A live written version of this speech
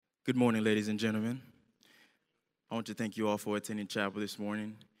Good morning, ladies and gentlemen. I want to thank you all for attending chapel this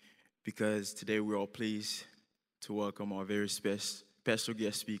morning because today we're all pleased to welcome our very special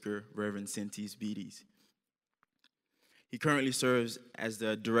guest speaker, Reverend Sentis Beatties. He currently serves as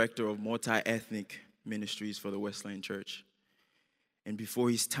the director of multi-ethnic ministries for the Westland Church. And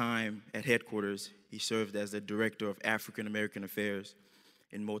before his time at headquarters, he served as the director of African American Affairs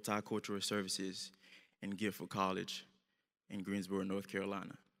and Multicultural Services in Guilford College in Greensboro, North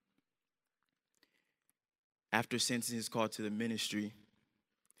Carolina. After sensing his call to the ministry,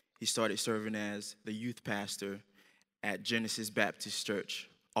 he started serving as the youth pastor at Genesis Baptist Church,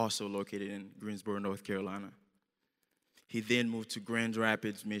 also located in Greensboro, North Carolina. He then moved to Grand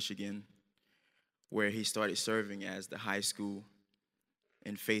Rapids, Michigan, where he started serving as the high school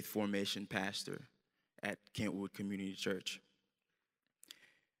and faith formation pastor at Kentwood Community Church.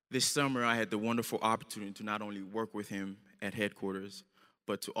 This summer, I had the wonderful opportunity to not only work with him at headquarters,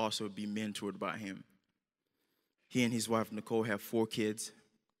 but to also be mentored by him. He and his wife, Nicole, have 4 kids,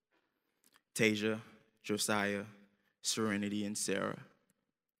 Tasia, Josiah, Serenity, and Sarah.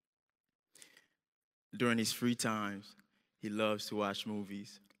 During his free times, he loves to watch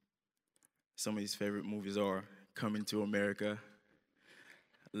movies. Some of his favorite movies are Coming to America,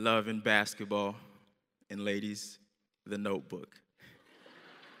 Love and Basketball, and ladies, The Notebook.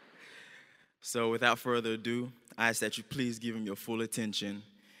 So without further ado, I ask that you please give him your full attention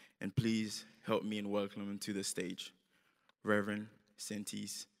and please help me in welcoming him to the stage, Reverend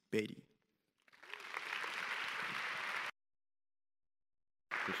Sentis Beatties.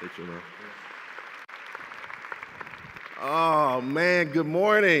 Appreciate you, man. Oh, man, good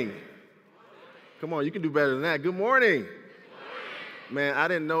morning. Come on, you can do better than that. Good morning. Man, I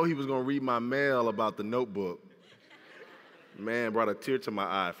didn't know he was going to read my mail about the Notebook. Man, brought a tear to my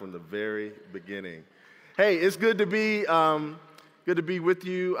eye from the very beginning. Hey, it's good to be with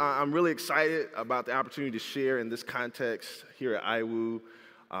you. I'm really excited about the opportunity to share in this context here at IWU.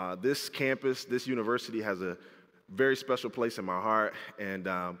 This campus, this university has a very special place in my heart, and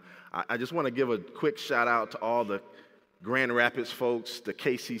I just want to give a quick shout out to all the Grand Rapids folks, the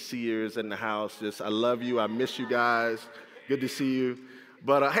KCCers in the house. I love you. I miss you guys. Good to see you.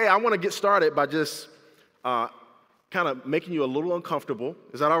 But hey, I want to get started by just kind of making you a little uncomfortable.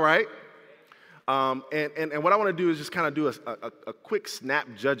 Is that all right? And what I want to do is just kind of do a quick snap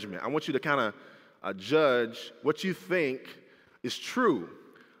judgment. I want you to kind of judge what you think is true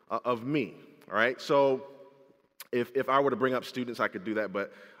of me, all right? So if I were to bring up students, I could do that,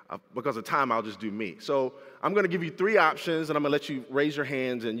 but because of time, I'll just do me. So I'm going to give you 3 options, and I'm going to let you raise your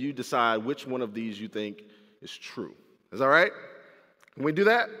hands, and you decide which one of these you think is true. Is that all right? Can we do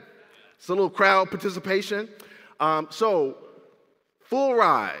that? It's a little crowd participation. So full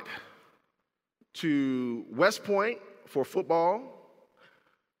ride to West Point for football,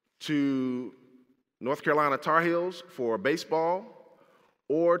 to North Carolina Tar Heels for baseball,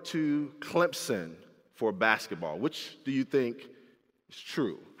 or to Clemson for basketball. Which do you think is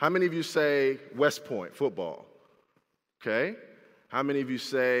true? How many of you say West Point football? Okay. How many of you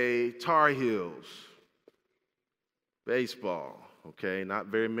say Tar Heels baseball? Okay, not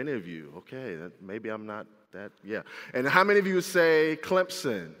very many of you. Okay, maybe I'm not that, yeah. And how many of you would say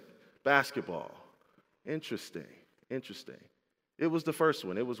Clemson basketball? Interesting. It was the first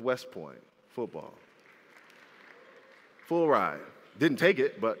one. It was West Point football. Full ride. Didn't take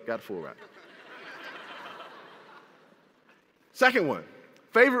it, but got a full ride. Second one,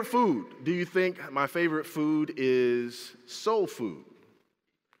 favorite food. Do you think my favorite food is soul food?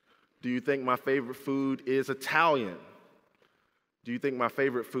 Do you think my favorite food is Italian? Do you think my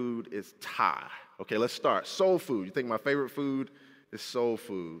favorite food is Thai? Okay, let's start. Soul food. You think my favorite food is soul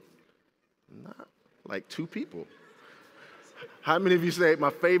food? Not like 2 people. How many of you say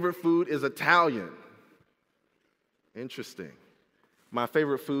my favorite food is Italian? Interesting. My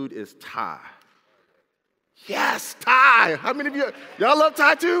favorite food is Thai. Yes, Thai. How many of y'all love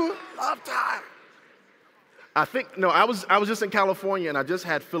Thai too? Love Thai. I was just in California and I just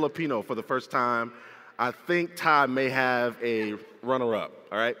had Filipino for the first time. I think Thai may have a runner-up,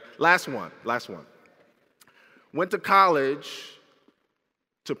 all right? Last one. Went to college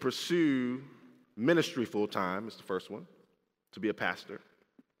to pursue ministry full-time, is the first one, to be a pastor,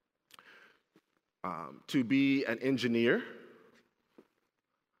 to be an engineer,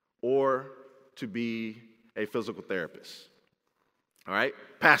 or to be a physical therapist, all right?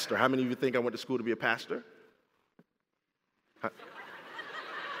 Pastor, how many of you think I went to school to be a pastor?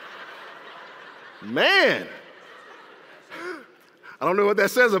 Man, I don't know what that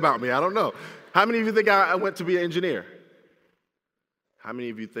says about me. I don't know. How many of you think I went to be an engineer? How many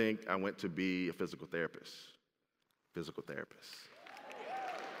of you think I went to be a physical therapist? Physical therapist.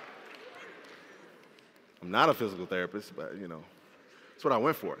 I'm not a physical therapist, but that's what I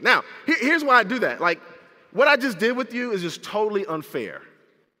went for. Now, here's why I do that. Like, what I just did with you is just totally unfair,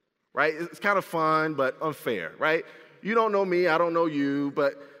 right? It's kind of fun, but unfair, right? You don't know me, I don't know you,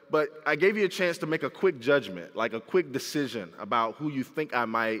 but I gave you a chance to make a quick judgment, like a quick decision about who you think I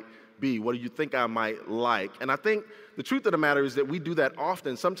might be, what do you think I might like. And I think the truth of the matter is that we do that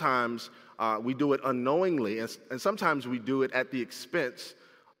often. Sometimes we do it unknowingly, and sometimes we do it at the expense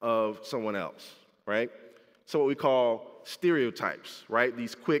of someone else, right? So what we call stereotypes, right?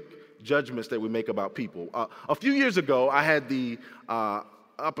 These quick judgments that we make about people. A few years ago, I had the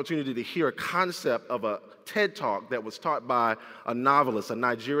opportunity to hear a concept of a TED Talk that was taught by a novelist, a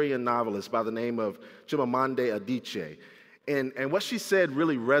Nigerian novelist by the name of Chimamanda Adichie. And what she said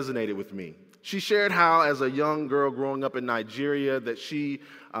really resonated with me. She shared how, as a young girl growing up in Nigeria, that she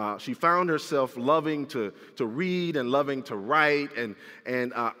found herself loving to read and loving to write,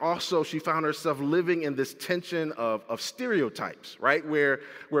 and also she found herself living in this tension of stereotypes, right, where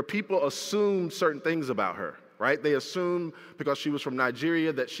people assumed certain things about her, right? They assumed because she was from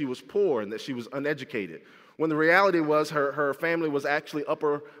Nigeria that she was poor and that she was uneducated, when the reality was her family was actually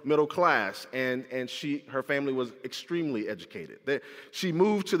upper middle class, and her family was extremely educated. She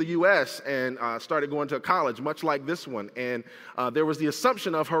moved to the U.S. and started going to college, much like this one, and there was the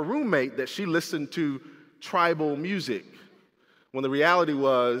assumption of her roommate that she listened to tribal music, when the reality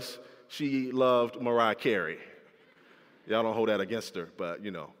was she loved Mariah Carey. Y'all don't hold that against her, but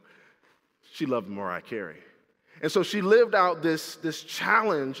she loved Mariah Carey. And so she lived out this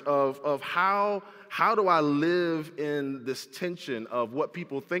challenge of how do I live in this tension of what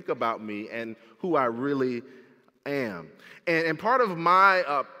people think about me and who I really am. And part of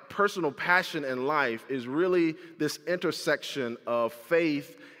my personal passion in life is really this intersection of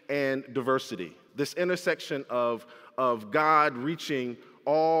faith and diversity, this intersection of God reaching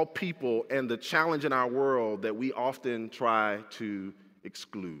all people and the challenge in our world that we often try to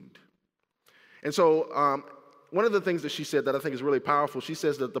exclude. And so one of the things that she said that I think is really powerful, she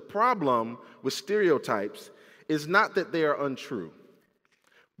says that the problem with stereotypes is not that they are untrue,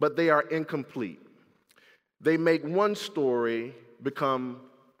 but they are incomplete. They make one story become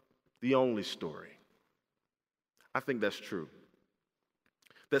the only story. I think that's true.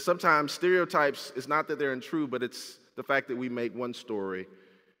 That sometimes stereotypes is not that they're untrue, but it's the fact that we make one story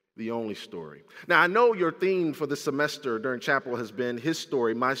the only story. Now, I know your theme for this semester during chapel has been his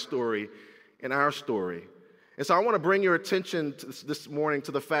story, my story, and our story. And so I want to bring your attention this morning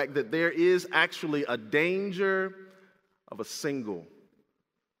to the fact that there is actually a danger of a single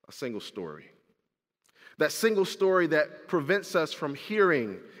story. That single story that prevents us from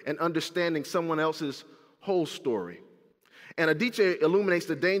hearing and understanding someone else's whole story. And Adichie illuminates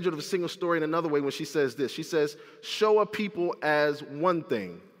the danger of a single story in another way when she says this. She says, show a people as one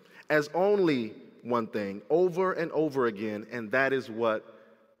thing, as only one thing, over and over again, and that is what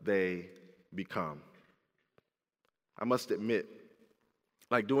they become. I must admit,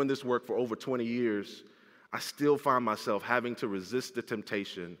 like doing this work for over 20 years, I still find myself having to resist the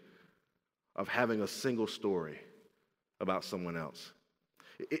temptation of having a single story about someone else.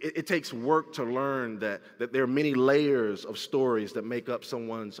 It takes work to learn that there are many layers of stories that make up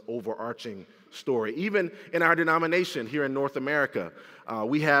someone's overarching story. Even in our denomination here in North America,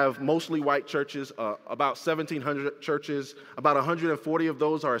 we have mostly white churches, about 1,700 churches. About 140 of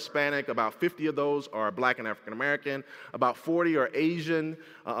those are Hispanic, about 50 of those are Black and African American, about 40 are Asian,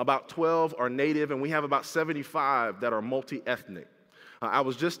 about 12 are Native, and we have about 75 that are multi-ethnic. I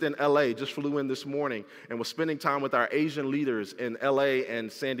was just in LA, just flew in this morning, and was spending time with our Asian leaders in LA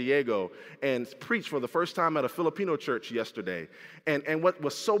and San Diego, and preached for the first time at a Filipino church yesterday. And what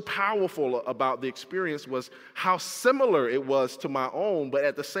was so powerful about the experience was how similar it was to my own, but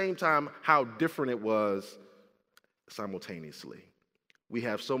at the same time, how different it was simultaneously. We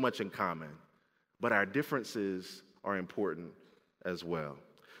have so much in common, but our differences are important as well.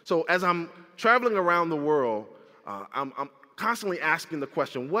 So as I'm traveling around the world, I'm constantly asking the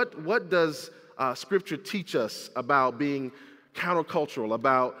question, what does Scripture teach us about being countercultural,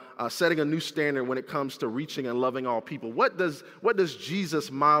 about setting a new standard when it comes to reaching and loving all people? What does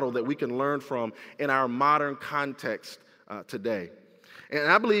Jesus model that we can learn from in our modern context today?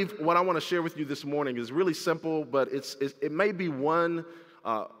 And I believe what I want to share with you this morning is really simple, but it may be one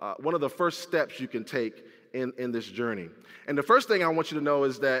of the first steps you can take in this journey. And the first thing I want you to know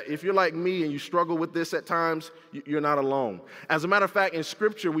is that if you're like me and you struggle with this at times, you're not alone. As a matter of fact, in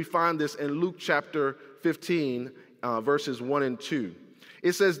Scripture, we find this in Luke chapter 15, verses 1 and 2.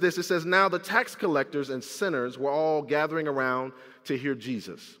 It says this, it says, now the tax collectors and sinners were all gathering around to hear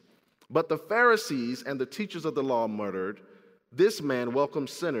Jesus. But the Pharisees and the teachers of the law muttered, this man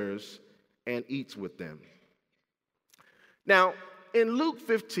welcomes sinners and eats with them. Now, in Luke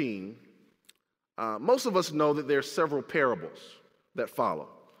 15, most of us know that there are several parables that follow,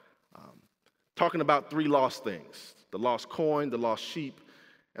 talking about three lost things: the lost coin, the lost sheep,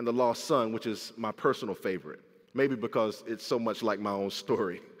 and the lost son, which is my personal favorite, maybe because it's so much like my own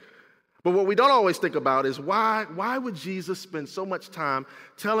story. But what we don't always think about is why would Jesus spend so much time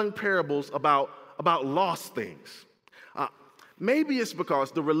telling parables about lost things? Maybe it's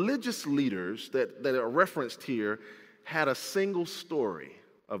because the religious leaders that are referenced here had a single story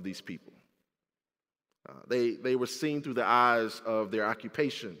of these people. They were seen through the eyes of their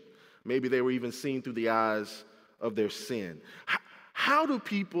occupation. Maybe they were even seen through the eyes of their sin. How do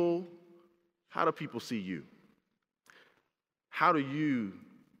people see you? How do you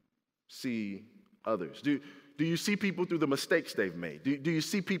see others? Do you see people through the mistakes they've made? Do you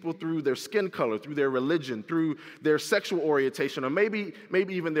see people through their skin color, through their religion, through their sexual orientation, or maybe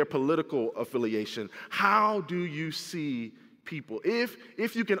even their political affiliation? How do you see people?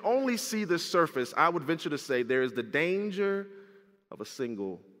 If you can only see the surface, I would venture to say there is the danger of a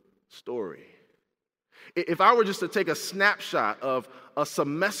single story. If I were just to take a snapshot of a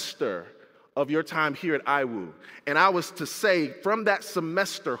semester of your time here at IWU, and I was to say from that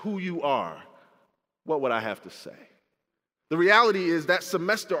semester who you are, what would I have to say? The reality is that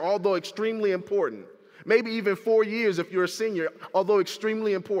semester, although extremely important, maybe even 4 years if you're a senior, although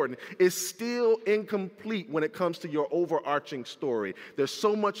extremely important, is still incomplete when it comes to your overarching story. There's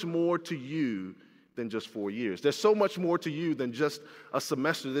so much more to you than just 4 years. There's so much more to you than just a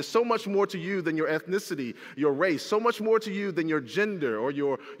semester. There's so much more to you than your ethnicity, your race, so much more to you than your gender or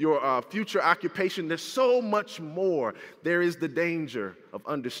your future occupation. There's so much more. There is the danger of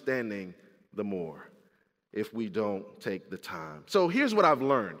understanding the more if we don't take the time. So here's what I've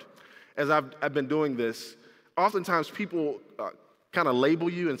learned as I've been doing this. Oftentimes people kind of label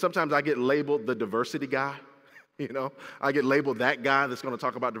you, and sometimes I get labeled the diversity guy. You know, I get labeled that guy that's going to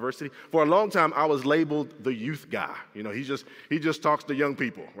talk about diversity. For a long time, I was labeled the youth guy. You know, he just talks to young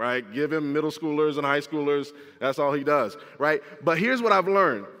people, right? Give him middle schoolers and high schoolers. That's all he does, right? But here's what I've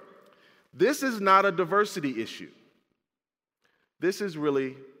learned. This is not a diversity issue. This is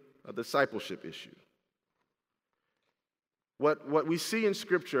really a discipleship issue. What we see in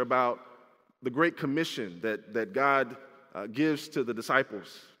Scripture about the Great Commission that God gives to the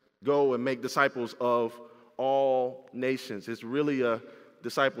disciples, go and make disciples of all nations, is really a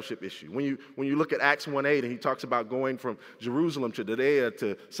discipleship issue. When you look at Acts 1:8, and he talks about going from Jerusalem to Judea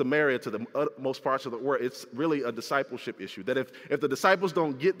to Samaria to the utmost parts of the world, it's really a discipleship issue. That if the disciples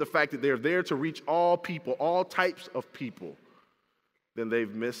don't get the fact that they're there to reach all people, all types of people, then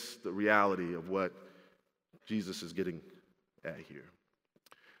they've missed the reality of what Jesus is getting at here.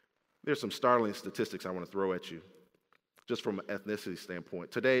 There's some startling statistics I want to throw at you, just from an ethnicity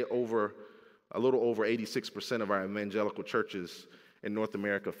standpoint. Today, a little over 86% of our evangelical churches in North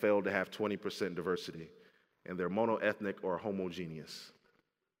America fail to have 20% diversity, and they're monoethnic or homogeneous.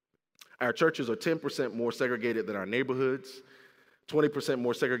 Our churches are 10% more segregated than our neighborhoods, 20%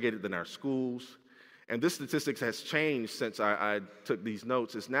 more segregated than our schools. And this statistics has changed since I took these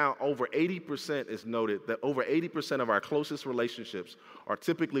notes. It's now over 80% is noted that over 80% of our closest relationships are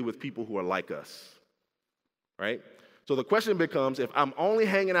typically with people who are like us, right? So the question becomes, if I'm only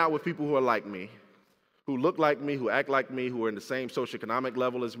hanging out with people who are like me, who look like me, who act like me, who are in the same socioeconomic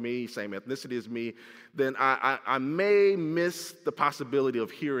level as me, same ethnicity as me, then I may miss the possibility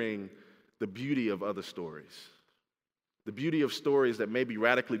of hearing the beauty of other stories, the beauty of stories that may be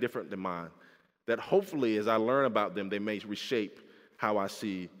radically different than mine, that hopefully as I learn about them, they may reshape how I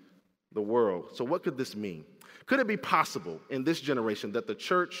see the world. So what could this mean? Could it be possible in this generation that the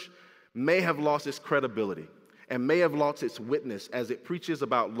church may have lost its credibility and may have lost its witness as it preaches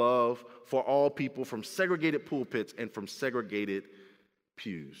about love for all people from segregated pulpits and from segregated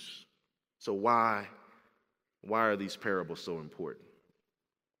pews? So why are these parables so important?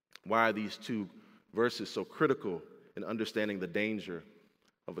 Why are these two verses so critical in understanding the danger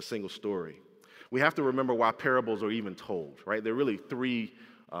of a single story? We have to remember why parables are even told, right? There are really three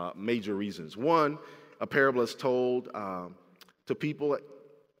major reasons. One, a parable is told to people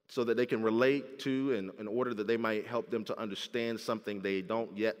so that they can relate to, and in order that they might help them to understand something they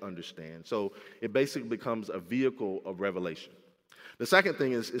don't yet understand. So it basically becomes a vehicle of revelation. The second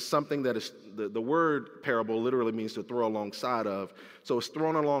thing is something that is, the word parable literally means to throw alongside of. So it's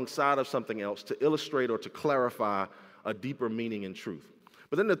thrown alongside of something else to illustrate or to clarify a deeper meaning and truth.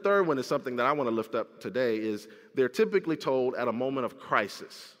 But then the third one is something that I want to lift up today, is they're typically told at a moment of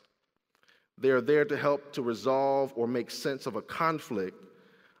crisis. They're there to help to resolve or make sense of a conflict,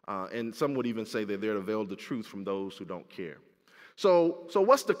 and some would even say they're there to veil the truth from those who don't care. So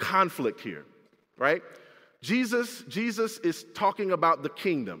what's the conflict here, right? Jesus is talking about the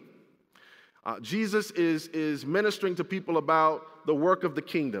kingdom. Jesus is ministering to people about the work of the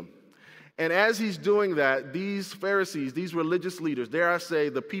kingdom. And as he's doing that, these Pharisees, these religious leaders, dare I say,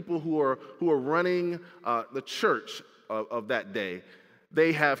 the people who are running the church of that day,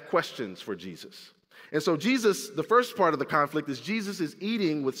 they have questions for Jesus. And so Jesus, the first part of the conflict is Jesus is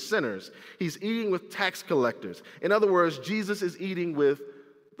eating with sinners. He's eating with tax collectors. In other words, Jesus is eating with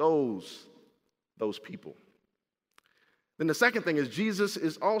those people. Then the second thing is Jesus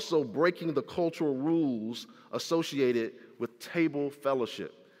is also breaking the cultural rules associated with table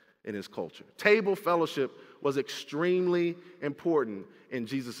fellowship in his culture. Table fellowship was extremely important in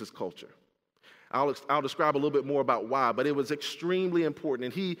Jesus' culture. I'll describe a little bit more about why, but it was extremely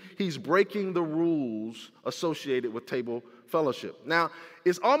important. And he's breaking the rules associated with table fellowship. Now,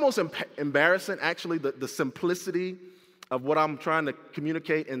 it's almost embarrassing, actually, the simplicity of what I'm trying to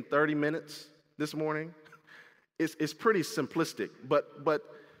communicate in 30 minutes this morning. It's pretty simplistic, but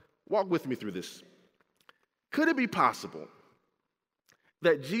walk with me through this. Could it be possible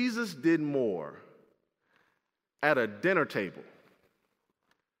that Jesus did more at a dinner table?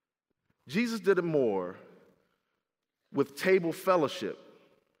 Jesus did more with table fellowship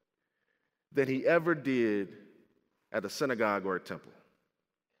than he ever did at a synagogue or a temple.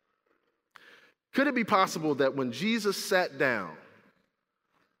 Could it be possible that when Jesus sat down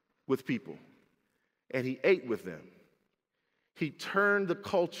with people and he ate with them, he turned the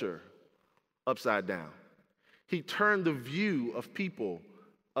culture upside down? He turned the view of people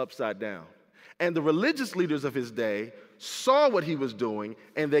upside down. And the religious leaders of his day saw what he was doing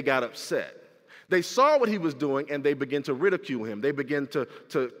and they got upset. They saw what he was doing and they began to ridicule him. They began to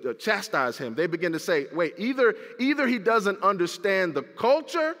chastise him. They began to say, wait, either he doesn't understand the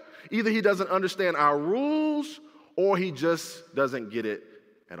culture, either he doesn't understand our rules, or he just doesn't get it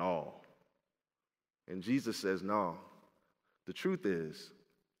at all. And Jesus says, no, the truth is,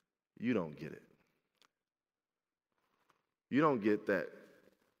 you don't get it. You don't get that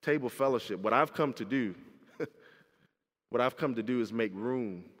table fellowship. What I've come to do is make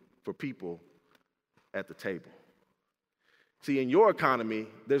room for people at the table. See, in your economy,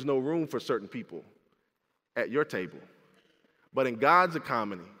 there's no room for certain people at your table. But in God's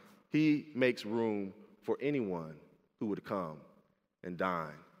economy, he makes room for anyone who would come and dine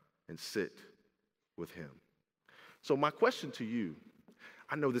and sit with him. So my question to you,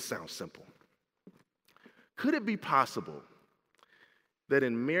 I know this sounds simple. Could it be possible that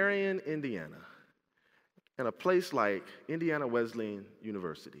in Marion, Indiana, in a place like Indiana Wesleyan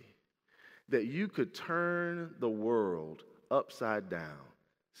University, that you could turn the world upside down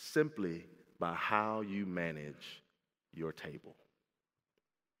simply by how you manage your table?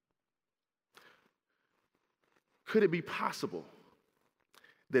 Could it be possible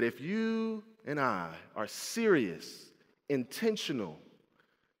that if you and I are serious, intentional,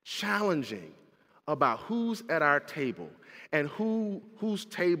 challenging about who's at our table and whose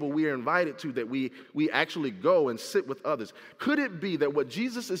table we are invited to, that we actually go and sit with others? Could it be that what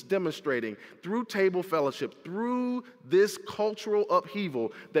Jesus is demonstrating through table fellowship, through this cultural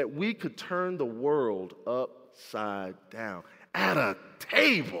upheaval, that we could turn the world upside down at a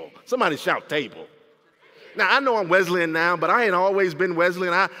table? Somebody shout table. Now, I know I'm Wesleyan now, but I ain't always been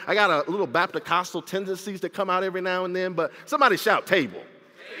Wesleyan. I got a little Baptist-costal tendencies that come out every now and then, but somebody shout table.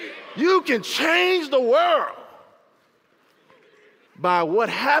 You can change the world by what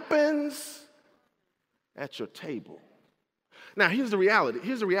happens at your table. Now, here's the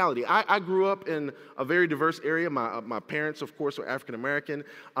reality. I grew up in a very diverse area. My parents, of course, were African American,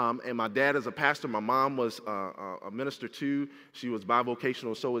 and my dad is a pastor. My mom was a minister too. She was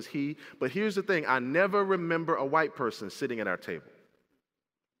bivocational, so was he. But here's the thing. I never remember a white person sitting at our table.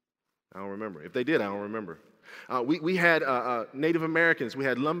 I don't remember. If they did, I don't remember. We had Native Americans. We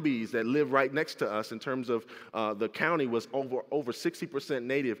had Lumbees that lived right next to us in terms of the county was over 60%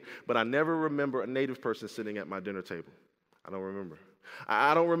 Native, but I never remember a Native person sitting at my dinner table. I don't remember.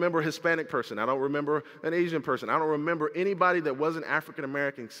 I don't remember a Hispanic person. I don't remember an Asian person. I don't remember anybody that wasn't African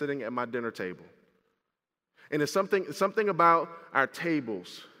American sitting at my dinner table. And it's something about our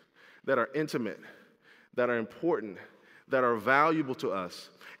tables that are intimate, that are important, that are valuable to us.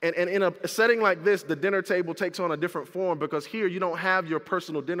 And in a setting like this, the dinner table takes on a different form, because here you don't have your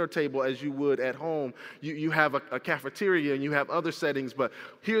personal dinner table as you would at home. You have a cafeteria and you have other settings, but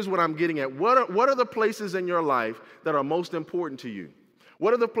here's what I'm getting at. What are the places in your life that are most important to you?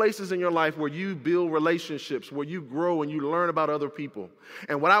 What are the places in your life where you build relationships, where you grow and you learn about other people?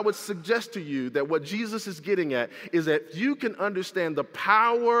 And what I would suggest to you, that what Jesus is getting at, is that you can understand the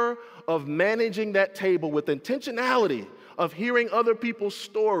power of managing that table with intentionality of hearing other people's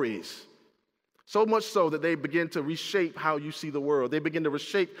stories. So much so that they begin to reshape how you see the world. They begin to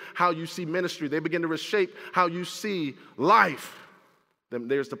reshape how you see ministry. They begin to reshape how you see life. Then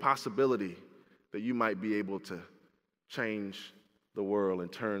there's the possibility that you might be able to change the world and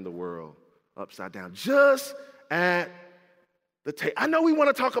turn the world upside down. Just at the table. I know we want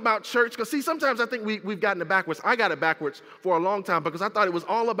to talk about church because, see, sometimes I think we've gotten it backwards. I got it backwards for a long time because I thought it was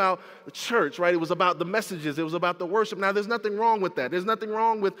all about the church, right? It was about the messages. It was about the worship. Now, there's nothing wrong with that. There's nothing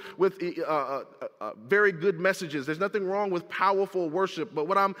wrong with very good messages. There's nothing wrong with powerful worship. But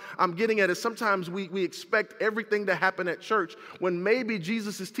what I'm getting at is sometimes we expect everything to happen at church when maybe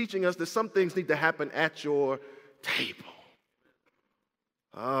Jesus is teaching us that some things need to happen at your table.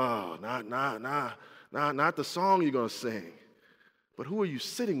 Oh, not the song you're going to sing. But who are you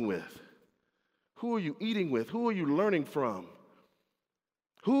sitting with? Who are you eating with? Who are you learning from?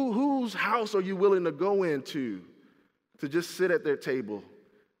 Whose house are you willing to go into to just sit at their table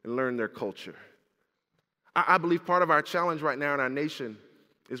and learn their culture? I believe part of our challenge right now in our nation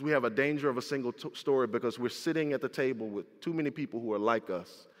is we have a danger of a single story because we're sitting at the table with too many people who are like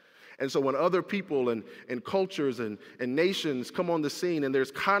us. And so when other people and cultures and nations come on the scene and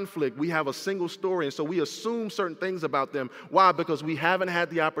there's conflict, we have a single story. And so we assume certain things about them. Why? Because we haven't had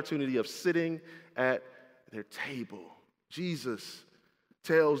the opportunity of sitting at their table. Jesus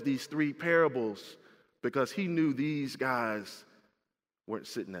tells these 3 parables because he knew these guys weren't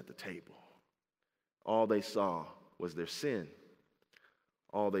sitting at the table. All they saw was their sin.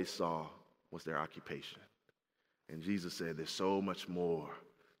 All they saw was their occupation. And Jesus said, there's so much more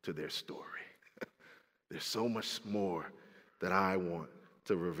to their story. There's so much more that I want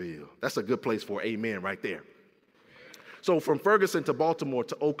to reveal. That's a good place for amen right there. So from Ferguson to Baltimore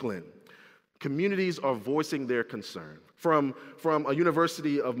to Oakland, communities are voicing their concern. From a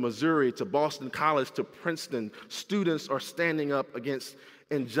University of Missouri to Boston College to Princeton, students are standing up against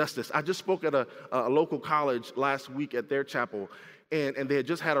injustice. I just spoke at a local college last week at their chapel, and they had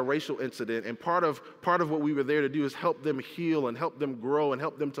just had a racial incident, and part of what we were there to do is help them heal and help them grow and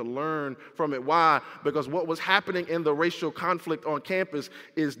help them to learn from it. Why? Because what was happening in the racial conflict on campus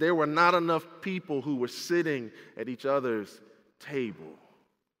is there were not enough people who were sitting at each other's table.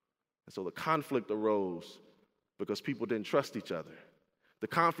 And so the conflict arose because people didn't trust each other. The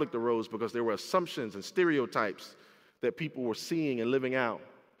conflict arose because there were assumptions and stereotypes that people were seeing and living out.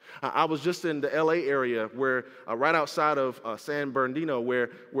 I was just in the LA area where, right outside of San Bernardino, where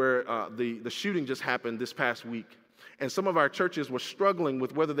the shooting just happened this past week. And some of our churches were struggling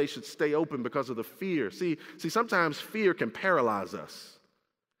with whether they should stay open because of the fear. See, sometimes fear can paralyze us.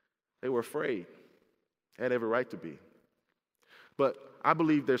 They were afraid. They had every right to be. But I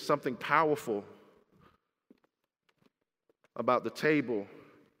believe there's something powerful about the table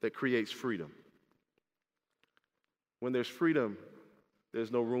that creates freedom. When there's freedom,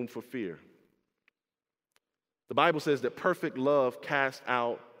 there's no room for fear. The Bible says that perfect love casts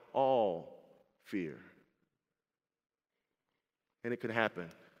out all fear. And it could happen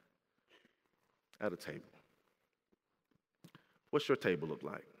at a table. What's your table look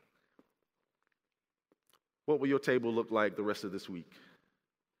like? What will your table look like the rest of this week?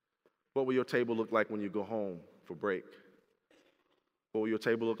 What will your table look like when you go home for break? What will your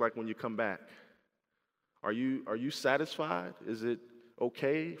table look like when you come back? Are you satisfied? Is it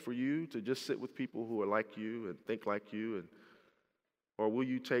okay for you to just sit with people who are like you and think like you? Or will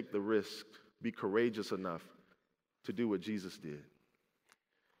you take the risk, be courageous enough to do what Jesus did?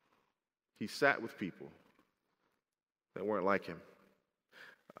 He sat with people that weren't like him.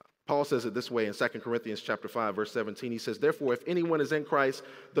 Paul says it this way in 2 Corinthians chapter 5, verse 17. He says, therefore, if anyone is in Christ,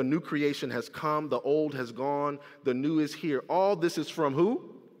 the new creation has come, the old has gone, the new is here. All this is from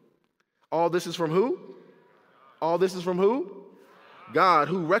who? All this is from who? All this is from who? God,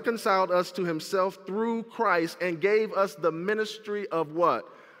 who reconciled us to himself through Christ and gave us the ministry of what?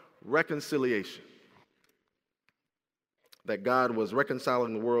 Reconciliation. That God was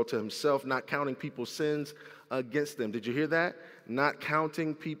reconciling the world to himself, not counting people's sins against them. Did you hear that? Not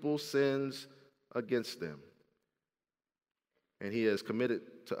counting people's sins against them. And he has committed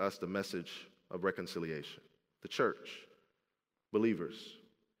to us the message of reconciliation. The church, believers.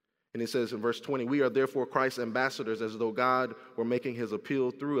 And he says in verse 20, we are therefore Christ's ambassadors, as though God were making his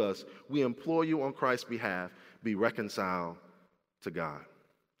appeal through us. We implore you on Christ's behalf, be reconciled to God.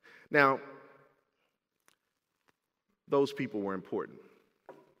 Now, those people were important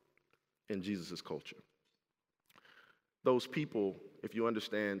in Jesus' culture. Those people, if you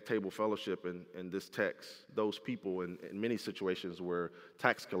understand table fellowship in this text, those people in many situations were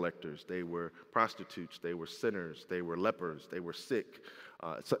tax collectors, they were prostitutes, they were sinners, they were lepers, they were sick.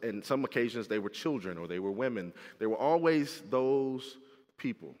 In some occasions, they were children or they were women. There were always those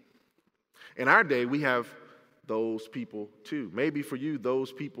people. In our day, we have those people too. Maybe for you,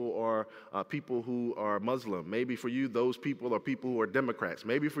 those people are people who are Muslim. Maybe for you, those people are people who are Democrats.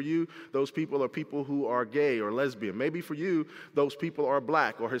 Maybe for you, those people are people who are gay or lesbian. Maybe for you, those people are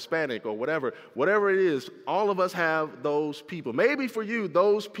black or Hispanic or whatever. Whatever it is, all of us have those people. Maybe for you,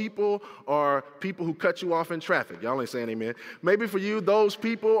 those people are people who cut you off in traffic. Y'all ain't saying amen. Maybe for you, those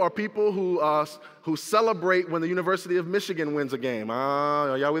people are people who celebrate when the University of Michigan wins a game.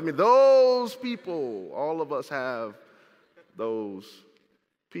 Are y'all with me? Those people, all of us have those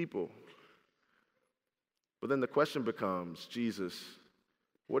people. But then the question becomes, Jesus,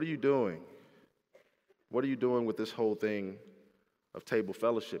 what are you doing? What are you doing with this whole thing of table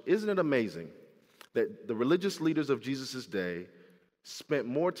fellowship? Isn't it amazing that the religious leaders of Jesus' day spent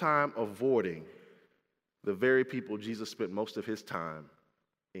more time avoiding the very people Jesus spent most of his time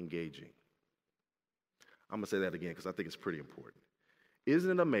engaging? I'm going to say that again because I think it's pretty important. Isn't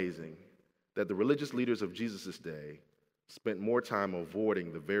it amazing that the religious leaders of Jesus' day spent more time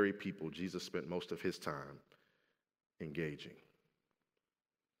avoiding the very people Jesus spent most of his time engaging?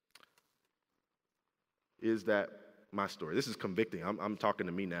 Is that my story? This is convicting. I'm talking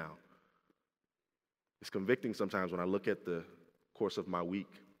to me now. It's convicting sometimes when I look at the course of my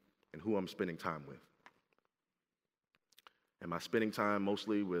week and who I'm spending time with. Am I spending time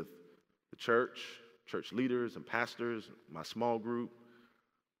mostly with the church leaders and pastors, my small group,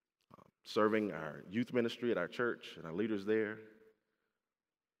 serving our youth ministry at our church and our leaders there?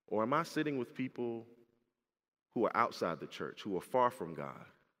 Or am I sitting with people who are outside the church, who are far from God,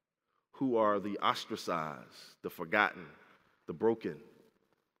 who are the ostracized, the forgotten, the broken?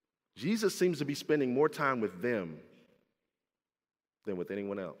 Jesus seems to be spending more time with them than with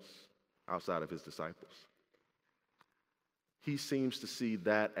anyone else outside of his disciples. He seems to see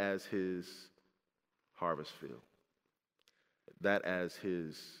that as his harvest field, that as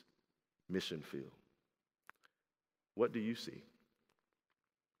his mission field. What do you see?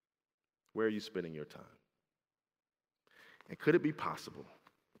 Where are you spending your time? And could it be possible?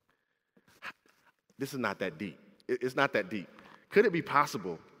 This is not that deep. It's not that deep. Could it be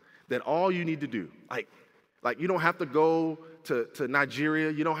possible that all you need to do, like you don't have to go to Nigeria,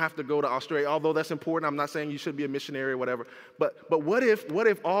 you don't have to go to Australia, although that's important. I'm not saying you should be a missionary or whatever. But what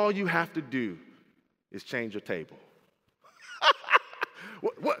if all you have to do is change your table?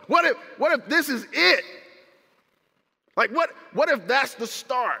 What if this is it? Like what if that's the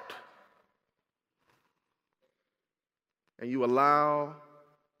start? And you allow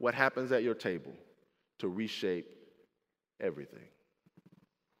what happens at your table to reshape everything.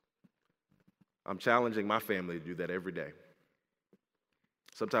 I'm challenging my family to do that every day.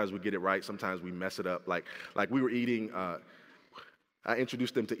 Sometimes we get it right, sometimes we mess it up. Like we were eating, I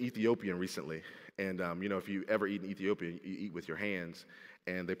introduced them to Ethiopian recently. And if you ever eat in Ethiopia, you eat with your hands.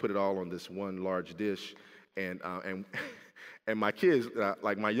 And they put it all on this one large dish. And my kids,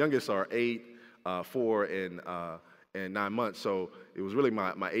 like my youngest are 8, 4, and 9 months. So it was really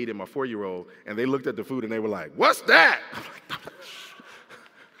my 8 and my 4-year-old. And they looked at the food and they were like, "What's that?" I'm like,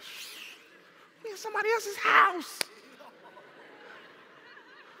 "We're in somebody else's house."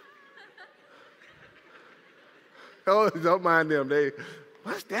 Oh, don't mind them.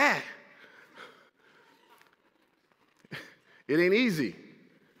 What's that? It ain't easy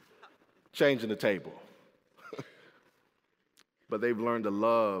changing the table. But they've learned to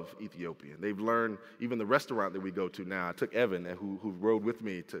love Ethiopian. They've learned, even the restaurant that we go to now. I took Evan, who rode with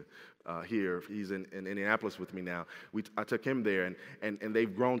me to here. He's in Indianapolis with me now. I took him there, and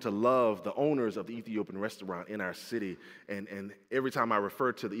they've grown to love the owners of the Ethiopian restaurant in our city. And every time I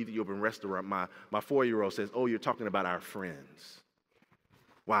refer to the Ethiopian restaurant, my 4-year-old says, "Oh, you're talking about our friends."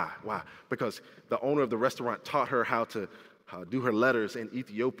 Why? Because the owner of the restaurant taught her how to do her letters in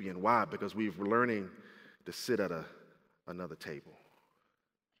Ethiopian. Why? Because we're learning to sit at another table.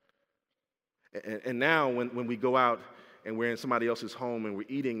 And now when we go out and we're in somebody else's home and we're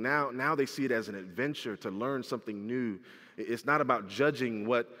eating, now they see it as an adventure to learn something new. It's not about judging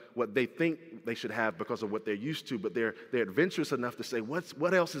what they think they should have because of what they're used to, but they're adventurous enough to say,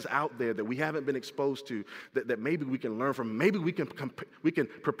 what else is out there that we haven't been exposed to that maybe we can learn from, maybe we can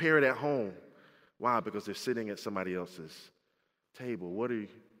prepare it at home. Why? Because they're sitting at somebody else's table. What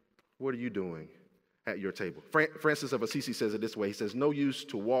are you doing at your table? Francis of Assisi says it this way. He says, "No use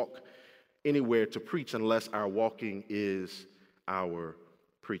to walk anywhere to preach unless our walking is our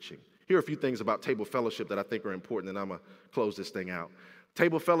preaching." Here are a few things about table fellowship that I think are important, and I'm going to close this thing out.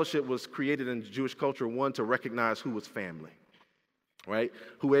 Table fellowship was created in Jewish culture, one, to recognize who was family. right?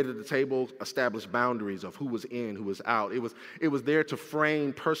 Who waited at the table established boundaries of who was in, who was out. It was there to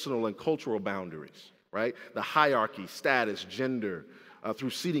frame personal and cultural boundaries, right? The hierarchy, status, gender,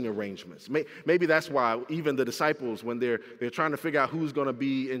 through seating arrangements. Maybe that's why even the disciples, when they're trying to figure out who's going to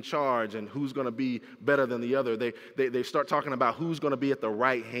be in charge and who's going to be better than the other, they start talking about who's going to be at the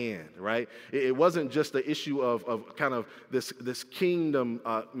right hand, right? It wasn't just the issue of kind of this kingdom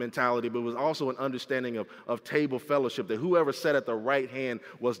mentality, but it was also an understanding of table fellowship, that whoever sat at the right hand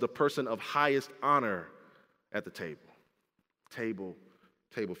was the person of highest honor at the table. Table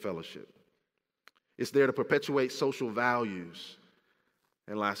fellowship. It's there to perpetuate social values.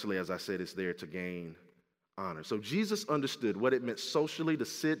 And lastly, as I said, it's there to gain honor. So Jesus understood what it meant socially to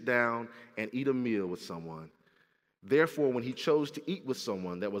sit down and eat a meal with someone. Therefore, when he chose to eat with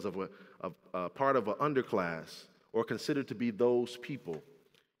someone that was of a part of an underclass or considered to be those people,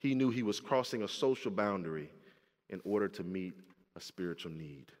 he knew he was crossing a social boundary in order to meet a spiritual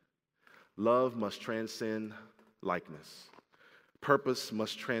need. Love must transcend likeness. Purpose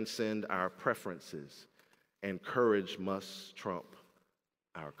must transcend our preferences. And courage must trump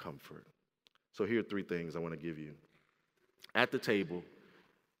our comfort. So here are three things I want to give you. At the table,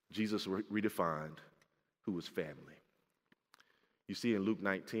 Jesus redefined who was family. You see in Luke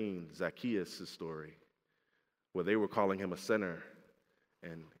 19, Zacchaeus' story, where they were calling him a sinner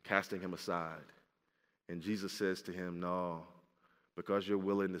and casting him aside. And Jesus says to him, no, because you're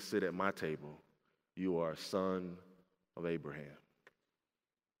willing to sit at my table, you are a son of Abraham.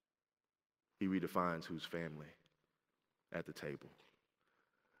 He redefines who's family at the table.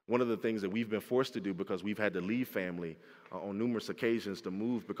 One of the things that we've been forced to do because we've had to leave family on numerous occasions to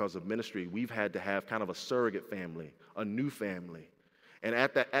move because of ministry, we've had to have kind of a surrogate family, a new family. And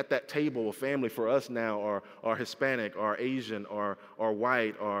at that table, a family for us now are Hispanic, or Asian, or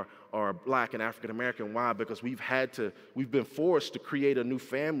white, or black and African American. Why? Because we've been forced to create a new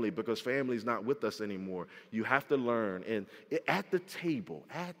family because family's not with us anymore. You have to learn. And at the table,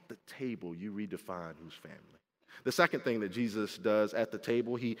 you redefine who's family. The second thing that Jesus does at the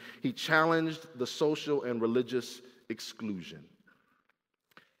table, he challenged the social and religious exclusion.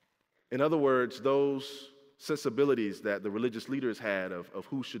 In other words, those sensibilities that the religious leaders had of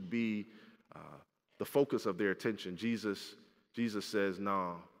who should be the focus of their attention, Jesus says,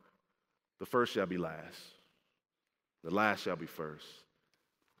 no, the first shall be last. The last shall be first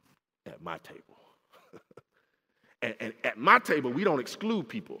at my table. and at my table, we don't exclude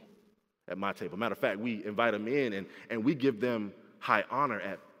people. At my table. Matter of fact, we invite them in and we give them high honor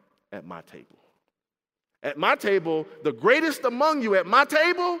at my table. At my table, the greatest among you at my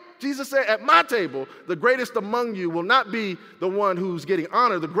table, Jesus said, at my table, the greatest among you will not be the one who's getting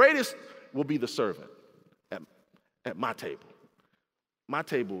honor. The greatest will be the servant at my table. My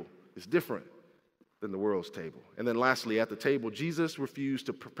table is different than the world's table. And then lastly, at the table, Jesus refused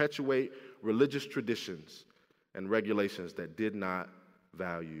to perpetuate religious traditions and regulations that did not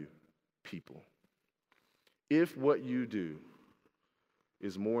value people. If what you do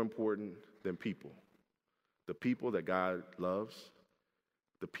is more important than people, the people that God loves,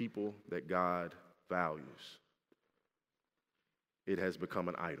 the people that God values, it has become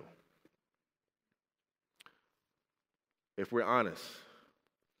an idol. If we're honest,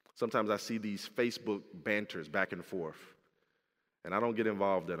 sometimes I see these Facebook banters back and forth, and I don't get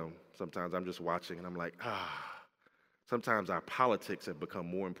involved in them. Sometimes I'm just watching, and I'm like, sometimes our politics have become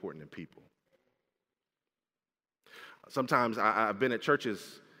more important than people. Sometimes I've been at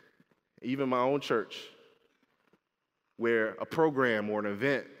churches, even my own church, where a program or an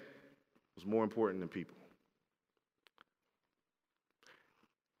event was more important than people.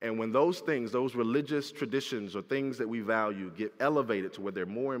 And when those things, those religious traditions or things that we value get elevated to where they're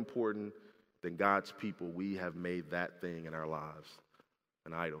more important than God's people, we have made that thing in our lives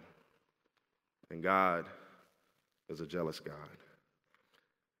an idol. And God is a jealous God.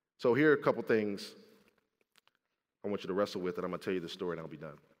 So here are a couple things I want you to wrestle with, and I'm going to tell you the story and I'll be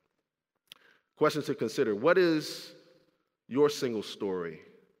done. Questions to consider. What is your single story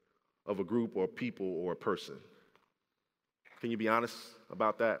of a group or people or a person? Can you be honest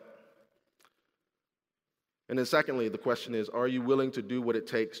about that? And then secondly, the question is, are you willing to do what it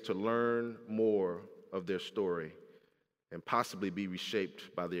takes to learn more of their story and possibly be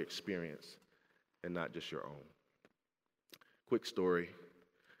reshaped by their experience and not just your own? Quick story.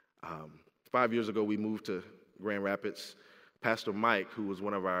 5 years ago, we moved to Grand Rapids. Pastor Mike, who was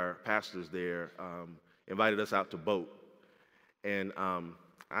one of our pastors there, invited us out to boat. And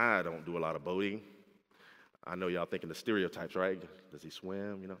I don't do a lot of boating. I know y'all thinking the stereotypes, right? Does he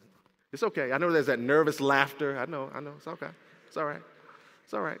swim, you know? It's okay. I know there's that nervous laughter. I know. It's okay. It's all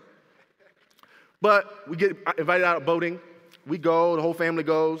right. But we get invited out boating. we go, the whole family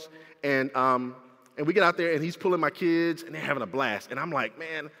goes, and we get out there, and he's pulling my kids, and they're having a blast. And I'm like,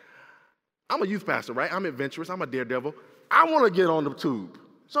 man, I'm a youth pastor, right? I'm adventurous. I'm a daredevil. I want to get on the tube.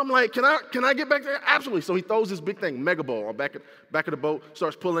 So I'm like, can I get back there? Absolutely. So he throws this big thing, mega bowl, on back of the boat,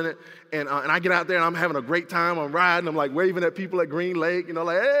 starts pulling it, and I get out there, and I'm having a great time. I'm riding. I'm like waving at people at Green Lake,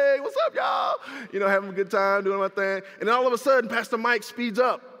 like, hey, what's up, y'all? Having a good time, doing my thing. And then all of a sudden, Pastor Mike speeds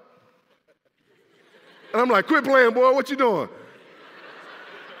up. And I'm like, quit playing, boy. What you doing?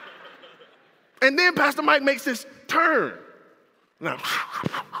 And then Pastor Mike makes this turn. Now,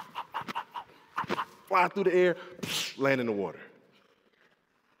 fly through the air, land in the water.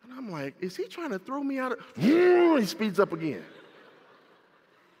 And I'm like, is he trying to throw me out of? He speeds up again.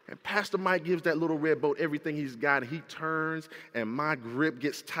 And Pastor Mike gives that little red boat everything he's got, and he turns, and my grip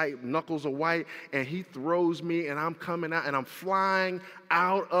gets tight, knuckles are white, and he throws me, and I'm coming out, and I'm flying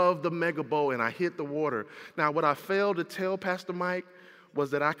out of the mega boat, and I hit the water. Now, what I failed to tell Pastor Mike was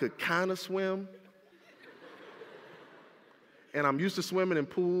that I could kind of swim. And I'm used to swimming in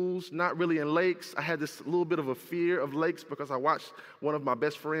pools, not really in lakes. I had this little bit of a fear of lakes because I watched one of my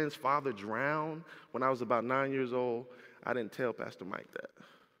best friend's father drown when I was about 9 years old. I didn't tell Pastor Mike that.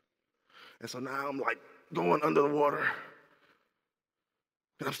 And so now I'm like going under the water,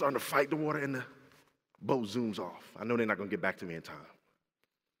 and I'm starting to fight the water, and the boat zooms off. I know they're not going to get back to me in time.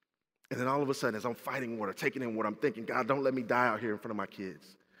 And then all of a sudden, as I'm fighting water, taking in water, I'm thinking, God, don't let me die out here in front of my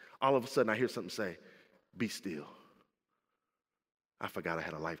kids. All of a sudden, I hear something say, be still. I forgot I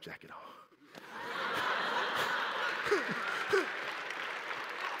had a life jacket on.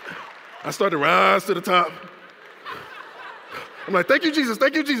 I started to rise to the top. I'm like, thank you, Jesus,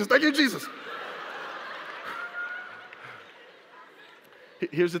 thank you, Jesus, thank you, Jesus.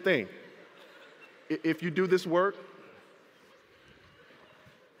 Here's the thing. If you do this work,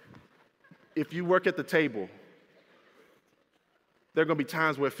 if you work at the table, there are going to be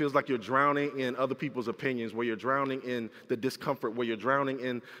times where it feels like you're drowning in other people's opinions, where you're drowning in the discomfort, where you're drowning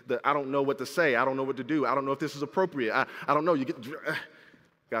in the, I don't know what to say, I don't know what to do, I don't know if this is appropriate, I don't know.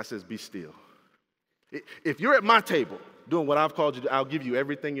 God says, be still. If you're at my table doing what I've called you to, I'll give you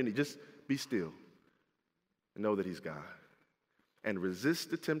everything you need. Just be still and know that he's God. And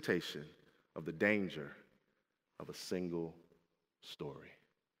resist the temptation of the danger of a single story.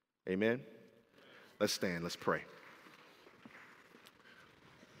 Amen? Let's stand, let's pray.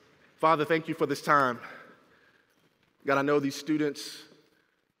 Father, thank you for this time. God, I know these students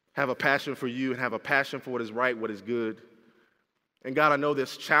have a passion for you and have a passion for what is right, what is good. And God, I know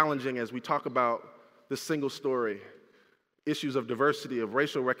this challenging as we talk about this single story, issues of diversity, of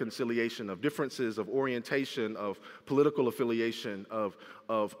racial reconciliation, of differences, of orientation, of political affiliation, of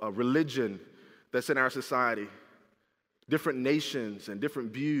religion that's in our society, different nations and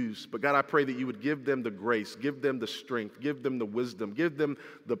different views. But God, I pray that you would give them the grace, give them the strength, give them the wisdom, give them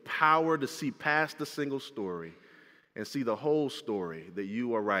the power to see past the single story and see the whole story that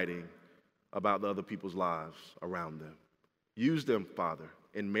you are writing about the other people's lives around them. Use them, Father,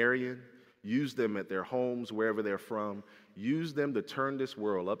 in Marion. Use them at their homes, wherever they're from. Use them to turn this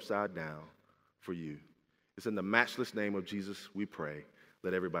world upside down for you. It's in the matchless name of Jesus we pray.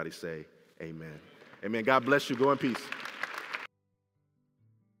 Let everybody say amen. Amen. God bless you. Go in peace.